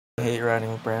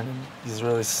riding with Brandon. He's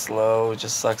really slow,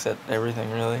 just sucks at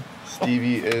everything, really.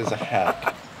 Stevie is a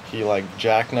hack. He like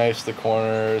jackknifes the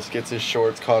corners, gets his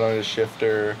shorts caught on his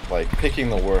shifter, like picking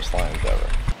the worst lines ever.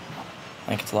 I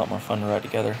think it's a lot more fun to ride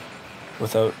together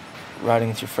without riding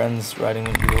with your friends, riding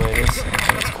with you the way it is. I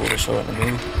think it's cool to show it in the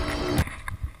movie.